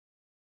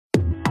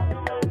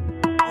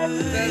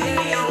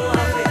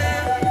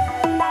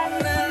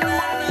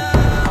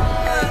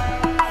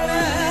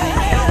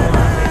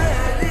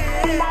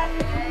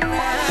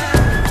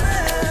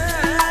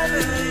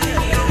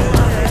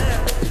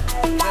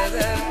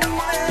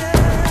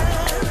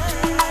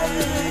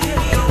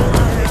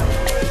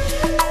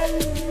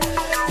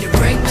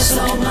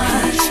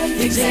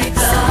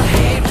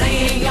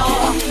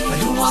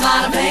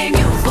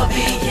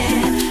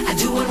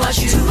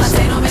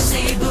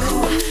say,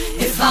 boo,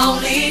 if I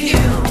only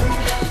knew,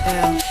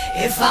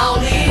 if I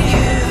only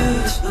knew.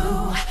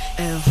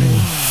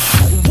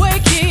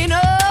 Waking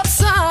up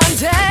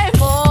Sunday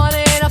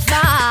morning, I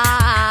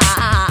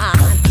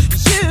find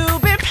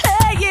you've been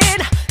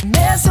playing,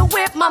 messing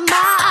with my mind.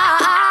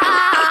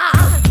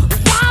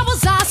 Why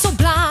was I so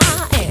blind?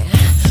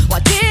 Why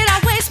did I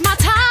waste my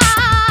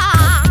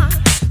time?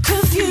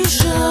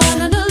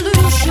 Confusion and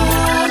illusion,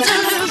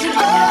 delusion.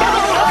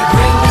 Oh, you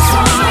bring me so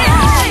much.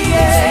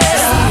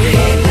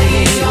 Hey,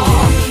 playing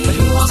on, but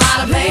who am I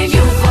to blame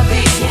you for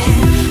being?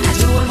 I'm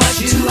doing what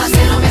you, I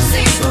said I'm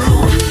missing,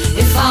 boo.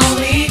 If I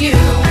only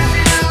knew,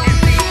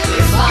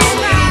 if I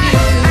only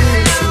knew,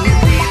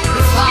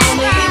 if I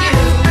only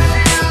knew,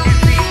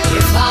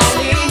 if I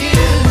only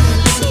knew.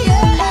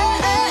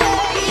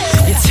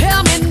 You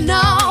tell me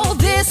no,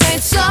 this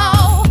ain't so.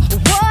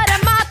 What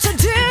am I to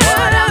do?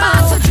 What am I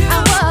to do?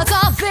 And what's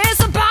all this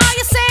about?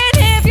 You said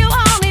if you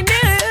only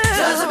knew.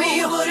 Doesn't mean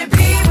you wouldn't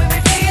be with me,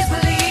 please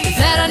believe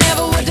that I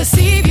never would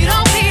deceive you.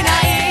 Don't be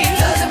naive.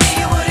 Doesn't mean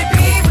you wouldn't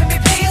be with me,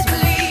 please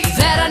believe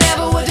that I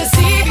never would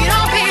deceive you.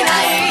 Don't be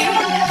naive.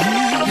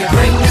 You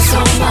bring me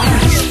so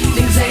much,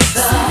 things ain't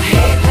the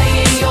head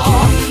playing your.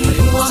 But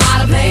who am I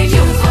to blame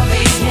you for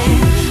being?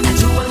 I'm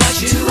doing what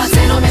you, I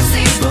say no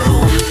mistake,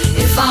 boo.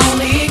 If I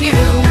only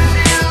knew,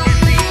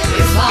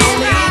 if I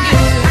only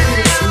knew,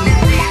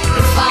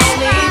 if I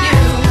only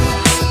knew,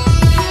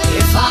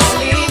 if I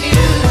only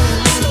knew.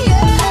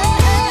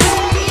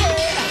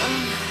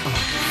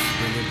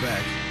 Bring it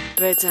back.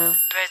 Breakdown.